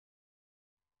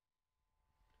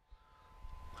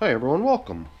Hi everyone,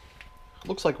 welcome.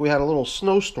 Looks like we had a little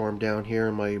snowstorm down here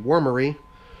in my wormery.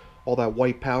 All that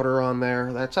white powder on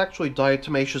there. That's actually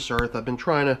diatomaceous earth. I've been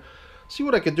trying to see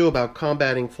what I could do about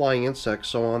combating flying insects.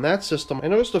 So on that system, I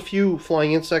noticed a few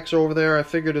flying insects over there. I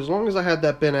figured as long as I had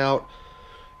that bin out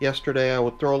yesterday, I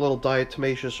would throw a little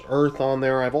diatomaceous earth on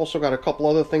there. I've also got a couple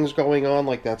other things going on,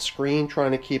 like that screen,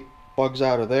 trying to keep bugs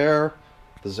out of there.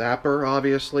 The zapper,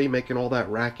 obviously, making all that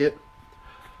racket.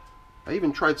 I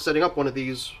even tried setting up one of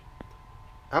these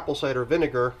apple cider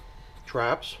vinegar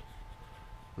traps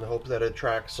in the hope that it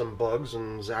attracts some bugs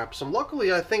and zaps them.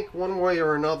 Luckily, I think one way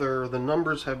or another, the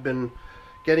numbers have been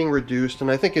getting reduced,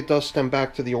 and I think it does stem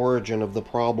back to the origin of the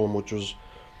problem, which was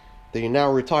the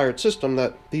now retired system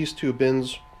that these two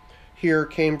bins here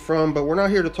came from. But we're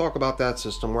not here to talk about that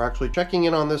system. We're actually checking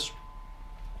in on this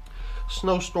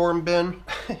snowstorm bin.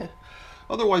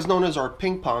 Otherwise known as our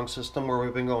ping-pong system, where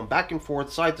we've been going back and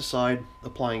forth, side to side,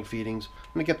 applying feedings.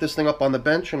 I'm going to get this thing up on the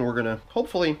bench, and we're going to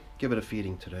hopefully give it a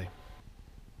feeding today.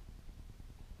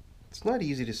 It's not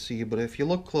easy to see, but if you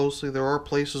look closely, there are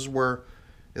places where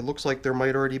it looks like there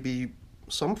might already be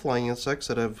some flying insects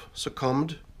that have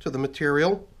succumbed to the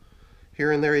material.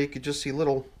 Here and there you could just see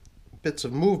little bits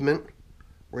of movement,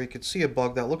 where you could see a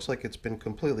bug that looks like it's been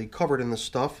completely covered in the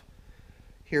stuff.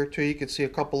 Here too you could see a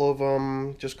couple of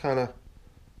them just kind of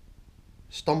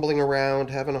stumbling around,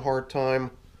 having a hard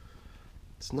time.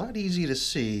 It's not easy to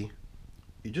see.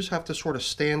 You just have to sort of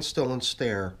stand still and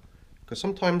stare, because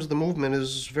sometimes the movement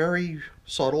is very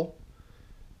subtle,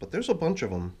 but there's a bunch of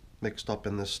them mixed up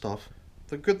in this stuff.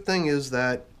 The good thing is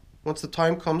that once the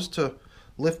time comes to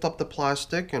lift up the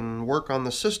plastic and work on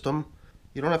the system,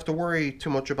 you don't have to worry too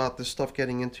much about this stuff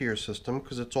getting into your system,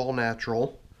 because it's all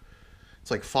natural. It's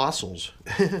like fossils.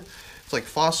 It's like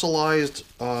fossilized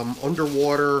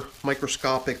underwater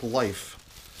microscopic life.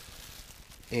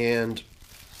 And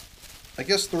I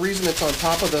guess the reason it's on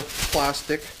top of the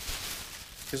plastic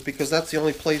is because that's the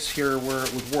only place here where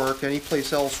it would work. Any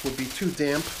place else would be too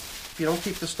damp. If you don't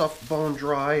keep the stuff bone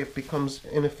dry, it becomes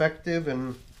ineffective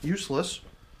and useless.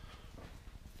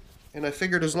 And I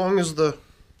figured as long as the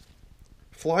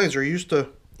flies are used to,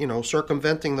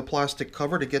 circumventing the plastic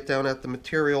cover to get down at the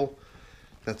material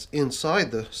that's inside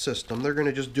the system, they're going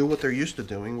to just do what they're used to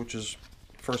doing, which is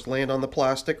first land on the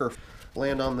plastic or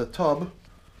land on the tub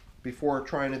before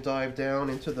trying to dive down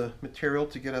into the material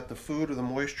to get at the food or the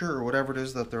moisture or whatever it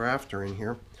is that they're after in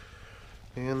here.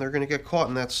 And they're going to get caught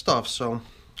in that stuff. So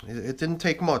it didn't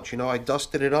take much. I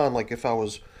dusted it on like if I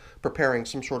was preparing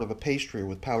some sort of a pastry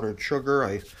with powdered sugar.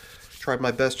 I tried my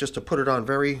best just to put it on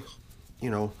very,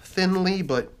 thinly,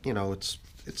 but, it's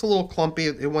a little clumpy.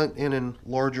 It went in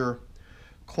larger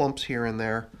clumps here and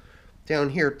there. Down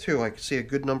here too, I can see a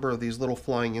good number of these little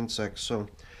flying insects. So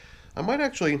I might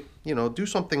actually, do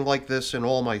something like this in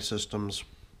all my systems.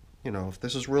 If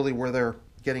this is really where they're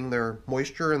getting their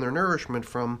moisture and their nourishment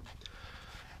from,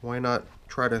 why not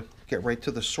try to get right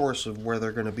to the source of where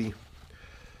they're going to be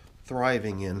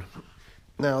thriving in.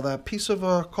 Now, that piece of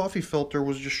coffee filter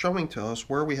was just showing to us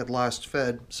where we had last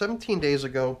fed 17 days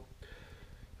ago.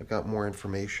 I've got more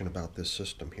information about this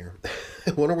system here.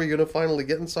 When are we going to finally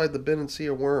get inside the bin and see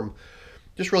a worm?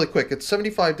 Just really quick, it's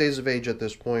 75 days of age at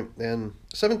this point, and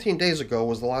 17 days ago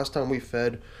was the last time we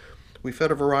fed. We fed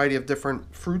a variety of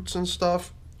different fruits and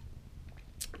stuff.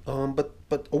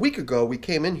 But a week ago, we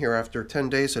came in here after 10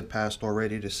 days had passed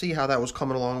already to see how that was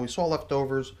coming along. We saw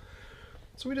leftovers.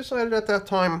 So we decided at that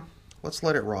time, let's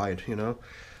let it ride,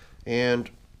 And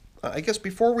I guess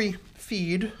before we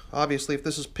feed, obviously, if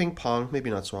this is ping pong,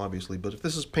 maybe not so obviously, but if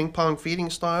this is ping pong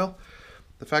feeding style,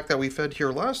 the fact that we fed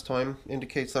here last time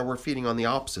indicates that we're feeding on the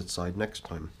opposite side next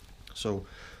time. So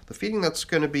the feeding that's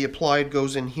going to be applied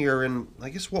goes in here, and I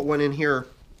guess what went in here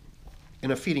in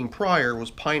a feeding prior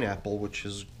was pineapple, which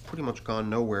has pretty much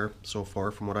gone nowhere so far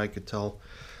from what I could tell.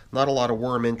 Not a lot of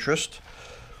worm interest.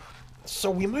 So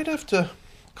we might have to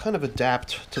kind of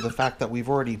adapt to the fact that we've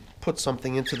already put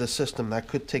something into the system that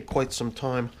could take quite some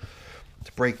time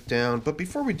to break down. But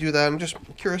before we do that, I'm just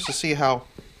curious to see how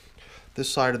this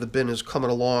side of the bin is coming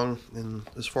along and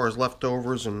as far as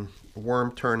leftovers and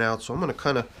worm turnout. So I'm going to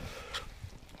kind of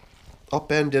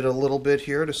upend it a little bit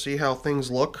here to see how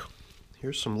things look.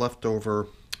 Here's some leftover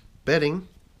bedding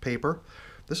paper.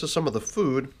 This is some of the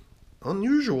food,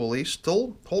 unusually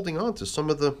still holding on to some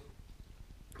of the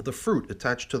fruit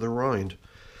attached to the rind.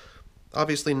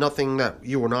 Obviously nothing that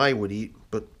you and I would eat,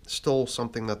 but still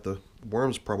something that the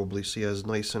worms probably see as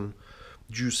nice and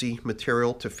juicy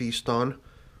material to feast on.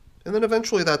 And then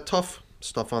eventually that tough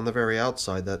stuff on the very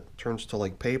outside that turns to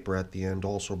like paper at the end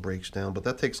also breaks down, but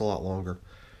that takes a lot longer.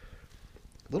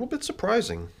 A little bit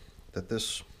surprising that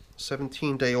this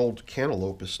 17-day-old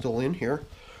cantaloupe is still in here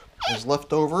as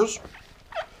leftovers.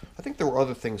 I think there were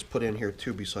other things put in here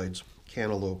too besides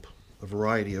cantaloupe, a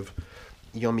variety of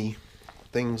yummy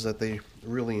things that they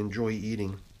really enjoy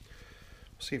eating.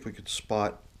 See if we could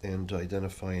spot and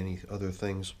identify any other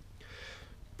things.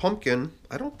 Pumpkin,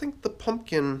 I don't think the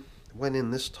pumpkin went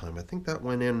in this time. I think that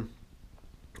went in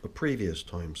a previous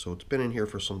time, so it's been in here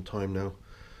for some time now.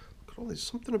 Look at all this,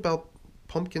 something about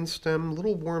pumpkin stem.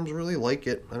 Little worms really like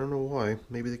it. I don't know why.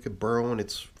 Maybe they could burrow in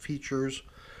its features.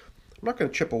 I'm not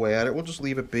going to chip away at it. We'll just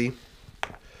leave it be.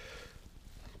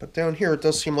 But down here it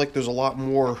does seem like there's a lot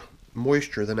more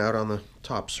moisture than out on the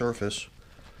top surface.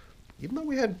 Even though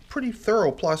we had pretty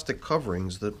thorough plastic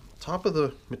coverings, the top of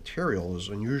the material is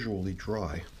unusually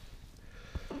dry.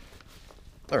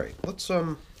 Alright, let's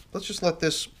just let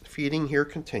this feeding here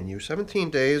continue. 17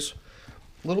 days.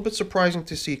 A little bit surprising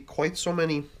to see quite so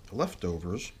many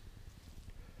leftovers.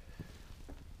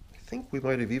 I think we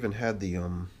might have even had the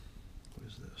what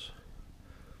is this?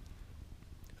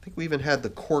 I think we even had the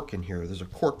cork in here. There's a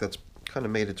cork that's kind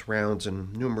of made its rounds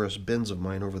in numerous bins of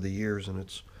mine over the years, and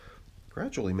it's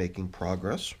gradually making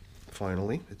progress,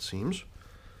 finally, it seems.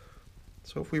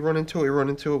 So if we run into it, we run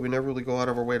into it. We never really go out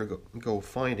of our way to go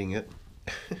finding it.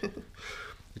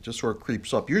 It just sort of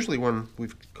creeps up, usually when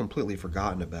we've completely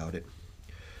forgotten about it.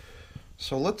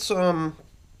 So let's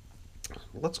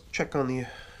check on the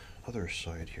other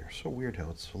side here. So weird how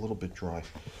it's a little bit dry.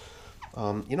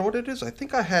 You know what it is? I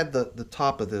think I had the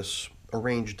top of this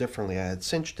arranged differently. I had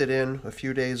cinched it in a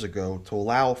few days ago to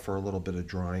allow for a little bit of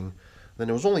drying. Then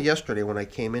it was only yesterday when I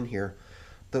came in here.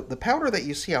 The powder that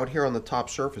you see out here on the top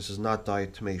surface is not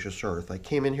diatomaceous earth. I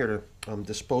came in here to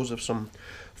dispose of some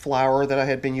flour that I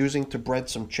had been using to bread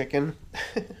some chicken.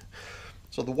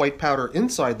 So the white powder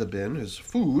inside the bin is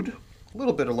food. A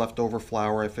little bit of leftover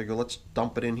flour. I figure let's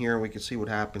dump it in here and we can see what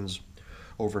happens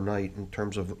overnight in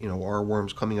terms of, you know, our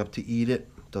worms coming up to eat it.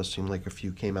 It does seem like a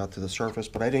few came out to the surface,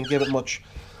 but I didn't give it much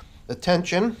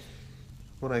attention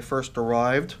when I first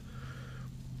arrived.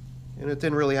 And it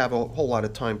didn't really have a whole lot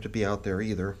of time to be out there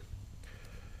either.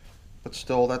 But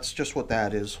still, that's just what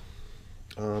that is.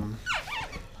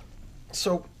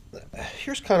 So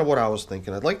here's kind of what I was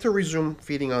thinking. I'd like to resume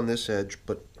feeding on this edge,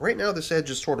 but right now this edge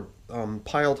is sort of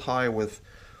piled high with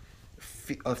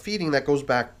a feeding that goes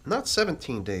back not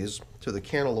 17 days to the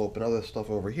cantaloupe and other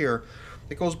stuff over here.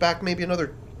 It goes back maybe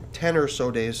another 10 or so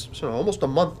days, so almost a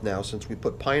month now since we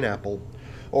put pineapple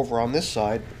over on this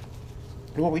side.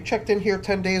 And when we checked in here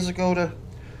 10 days ago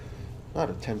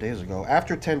after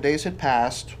 10 days had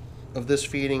passed of this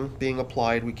feeding being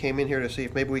applied, we came in here to see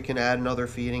if maybe we can add another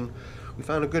feeding. We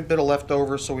found a good bit of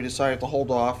leftovers, so we decided to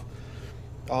hold off.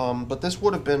 But this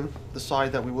would have been the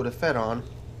side that we would have fed on.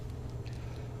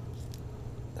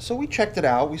 So we checked it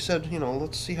out. We said, you know,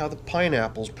 let's see how the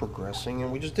pineapple's progressing,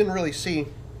 and we just didn't really see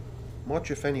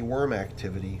much, if any, worm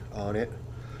activity on it.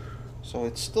 So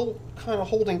it's still kind of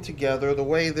holding together. The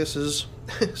way this is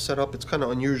set up, it's kind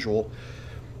of unusual.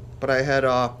 But I had,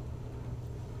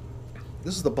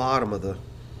 this is the bottom of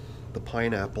the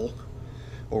pineapple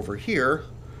over here.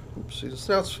 Oops,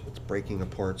 now it's breaking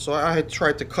apart. So I had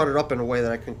tried to cut it up in a way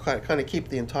that I can kind of keep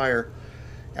the entire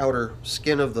outer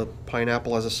skin of the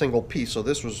pineapple as a single piece. So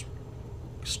this was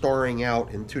starring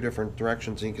out in two different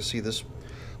directions, and you can see this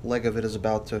leg of it is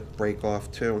about to break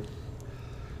off too.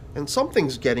 And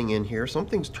something's getting in here.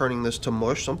 Something's turning this to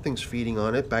mush. Something's feeding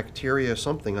on it. Bacteria,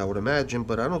 something, I would imagine,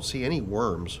 but I don't see any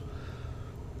worms.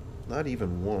 Not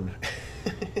even one.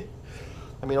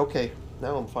 I mean, okay,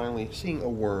 now I'm finally seeing a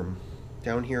worm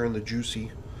down here in the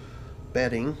juicy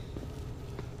bedding.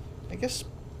 I guess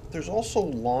there's also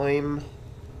lemon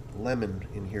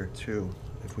in here too,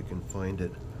 if we can find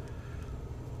it.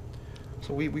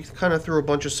 So we kind of threw a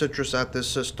bunch of citrus at this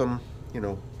system. You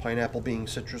know, pineapple being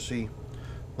citrusy,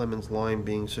 lemons, lime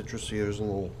being citrusy. There's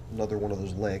another one of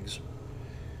those legs.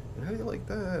 And how do you like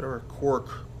that? Our cork.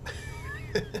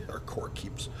 Our cork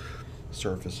keeps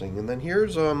surfacing. And then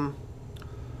here's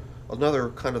another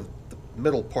kind of the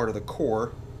middle part of the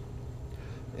core.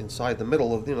 Inside the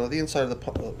middle of, you know, the inside of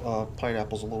the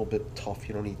pineapple's a little bit tough.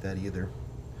 You don't eat that either.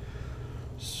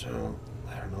 So,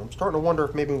 I don't know. I'm starting to wonder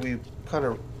if maybe we kind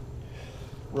of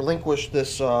relinquish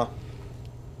this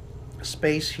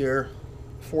space here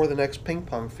for the next ping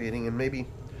pong feeding and maybe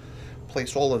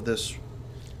place all of this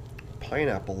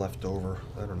pineapple left over.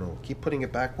 I don't know. Keep putting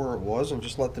it back where it was and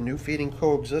just let the new feeding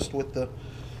coexist with the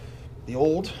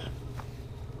old.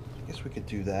 I guess we could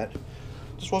do that.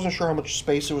 Just wasn't sure how much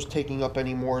space it was taking up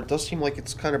anymore. It does seem like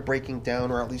it's kind of breaking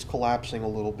down or at least collapsing a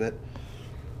little bit.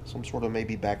 Some sort of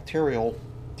maybe bacterial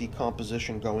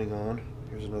decomposition going on.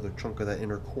 Here's another chunk of that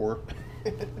inner core.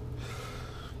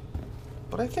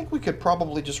 But I think we could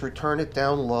probably just return it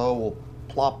down low. We'll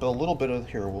plop a little bit of,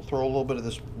 here, we'll throw a little bit of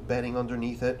this bedding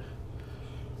underneath it.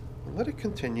 And let it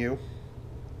continue.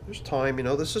 There's time, you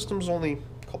know, the system's only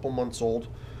a couple months old.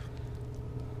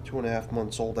 2.5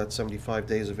 months old at 75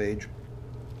 days of age.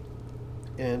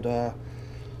 And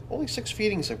only 6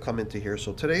 feedings have come into here.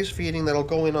 So today's feeding that'll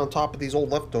go in on top of these old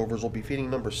leftovers will be feeding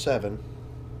number 7.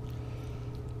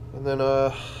 And then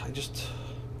I just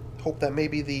hope that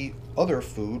maybe the other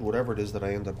food, whatever it is that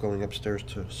I end up going upstairs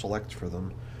to select for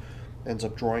them, ends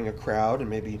up drawing a crowd and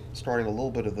maybe starting a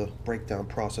little bit of the breakdown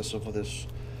process of this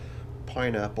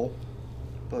pineapple.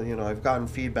 But you know, I've gotten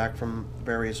feedback from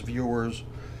various viewers,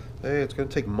 hey, it's going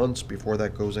to take months before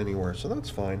that goes anywhere, so that's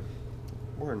fine.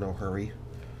 We're in no hurry.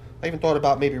 I even thought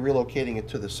about maybe relocating it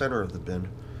to the center of the bin,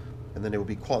 and then it would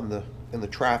be caught in the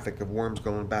traffic of worms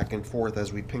going back and forth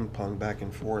as we ping pong back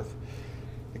and forth.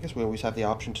 I guess we always have the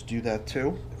option to do that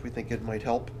too, if we think it might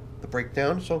help the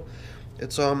breakdown. So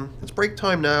it's break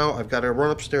time now. I've got to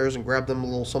run upstairs and grab them a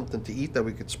little something to eat that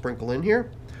we could sprinkle in here.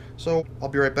 So I'll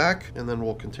be right back, and then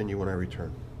we'll continue when I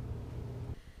return.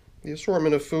 The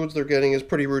assortment of foods they're getting is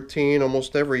pretty routine.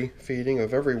 Almost every feeding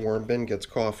of every worm bin gets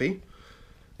coffee.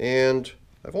 And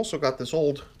I've also got this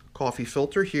old coffee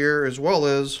filter here, as well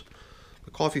as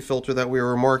the coffee filter that we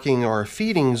were marking our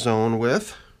feeding zone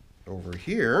with over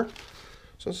here.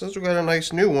 So since we've got a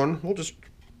nice new one, we'll just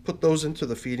put those into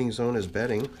the feeding zone as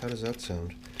bedding. How does that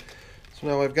sound? So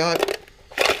now I've got,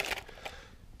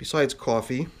 besides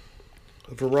coffee,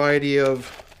 a variety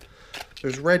of,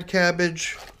 there's red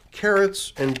cabbage,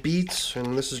 carrots, and beets,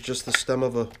 and this is just the stem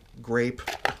of a grape.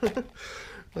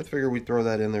 I figure we'd throw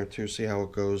that in there too, see how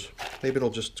it goes. Maybe it'll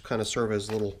just kind of serve as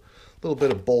a little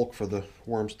bit of bulk for the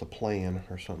worms to play in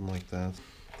or something like that.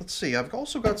 Let's see, I've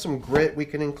also got some grit we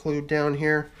can include down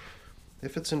here.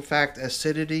 If it's in fact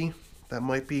acidity that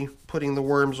might be putting the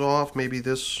worms off, maybe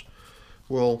this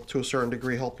will to a certain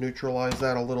degree help neutralize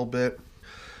that a little bit.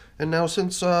 And now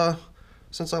since I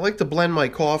like to blend my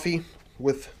coffee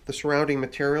with the surrounding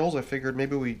materials, I figured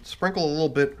maybe we sprinkle a little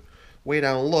bit way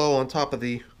down low on top of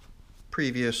the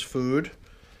previous food.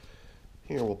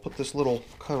 Here, we'll put this little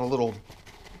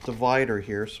divider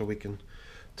here so we can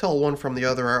tell one from the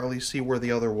other, or at least see where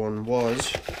the other one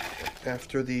was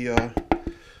after the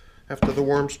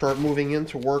worms start moving in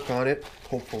to work on it,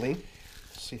 hopefully.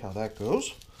 See how that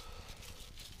goes.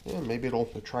 And maybe it'll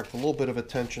attract a little bit of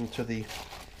attention to the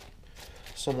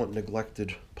somewhat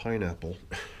neglected pineapple.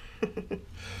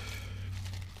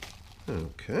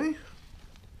 Okay.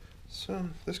 So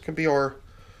this can be our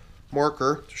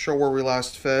marker to show where we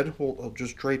last fed. I'll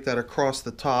just drape that across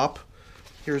the top.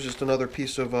 Here's just another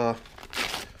piece of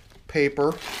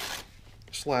paper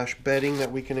 / bedding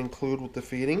that we can include with the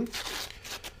feeding.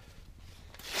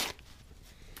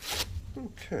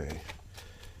 Okay,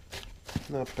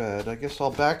 not bad. I guess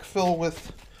I'll backfill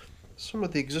with some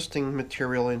of the existing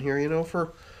material in here. You know,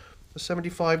 for a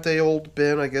 75-day-old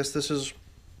bin, I guess this is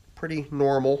pretty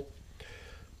normal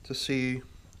to see,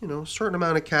 you know, a certain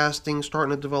amount of casting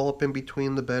starting to develop in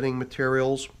between the bedding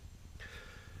materials.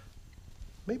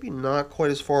 Maybe not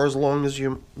quite as far as long as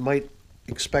you might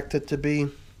expect it to be.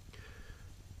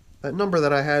 That number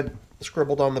that I had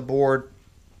scribbled on the board,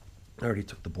 I already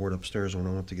took the board upstairs when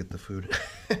I went to get the food.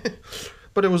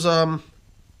 But it was the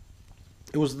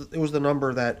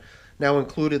number that now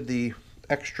included the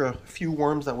extra few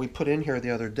worms that we put in here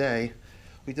the other day.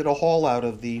 We did a haul out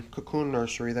of the cocoon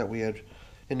nursery that we had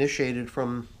initiated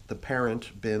from the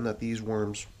parent bin that these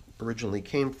worms originally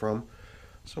came from.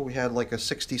 So we had like a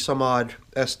 60 some odd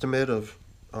estimate of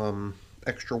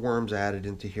extra worms added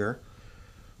into here.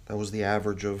 That was the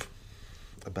average of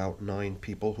about 9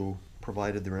 people who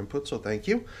provided their input, so thank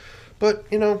you. But,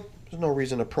 you know, there's no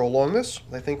reason to prolong this.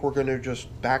 I think we're going to just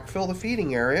backfill the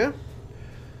feeding area.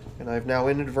 And I've now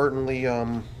inadvertently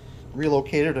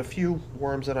relocated a few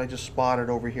worms that I just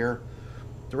spotted over here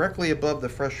directly above the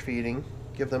fresh feeding.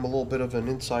 Give them a little bit of an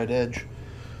inside edge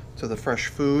to the fresh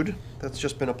food that's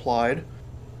just been applied.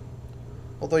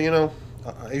 Although, you know,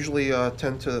 I usually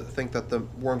tend to think that the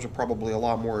worms are probably a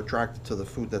lot more attracted to the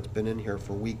food that's been in here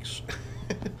for weeks.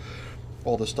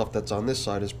 All the stuff that's on this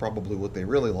side is probably what they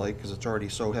really like because it's already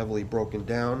so heavily broken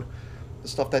down. The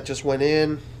stuff that just went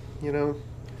in, you know,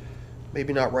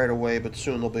 maybe not right away, but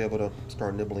soon they'll be able to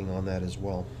start nibbling on that as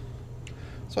well.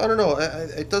 So I don't know,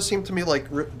 it does seem to me like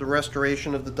the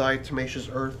restoration of the diatomaceous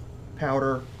earth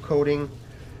powder coating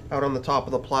out on the top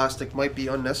of the plastic might be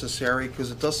unnecessary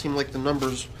because it does seem like the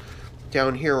numbers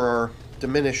down here are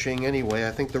diminishing anyway.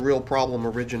 I think the real problem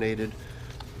originated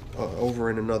over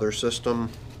in another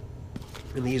system.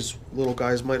 And these little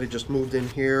guys might have just moved in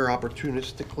here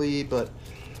opportunistically, but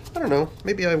I don't know.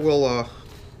 Maybe I will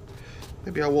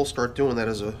Maybe I will start doing that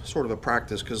as a sort of a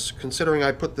practice, because considering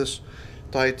I put this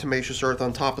diatomaceous earth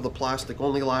on top of the plastic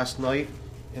only last night,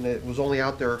 and it was only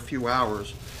out there a few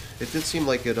hours, it did seem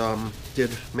like it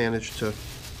did manage to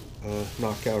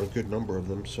knock out a good number of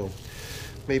them. So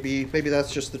maybe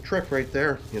that's just the trick right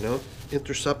there, you know,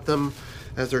 intercept them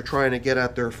as they're trying to get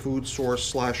at their food source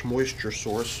slash moisture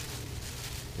source,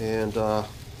 and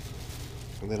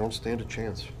they don't stand a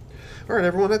chance. All right,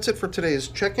 everyone, that's it for today's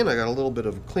check-in. I got a little bit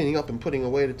of cleaning up and putting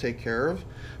away to take care of,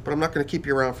 but I'm not going to keep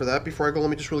you around for that. Before I go, let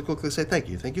me just really quickly say thank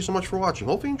you. Thank you so much for watching.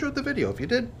 Hopefully you enjoyed the video. If you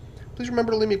did, please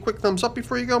remember to leave me a quick thumbs up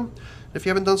before you go. If you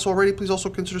haven't done so already, please also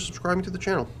consider subscribing to the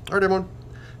channel. All right, everyone,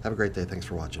 have a great day. Thanks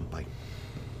for watching. Bye.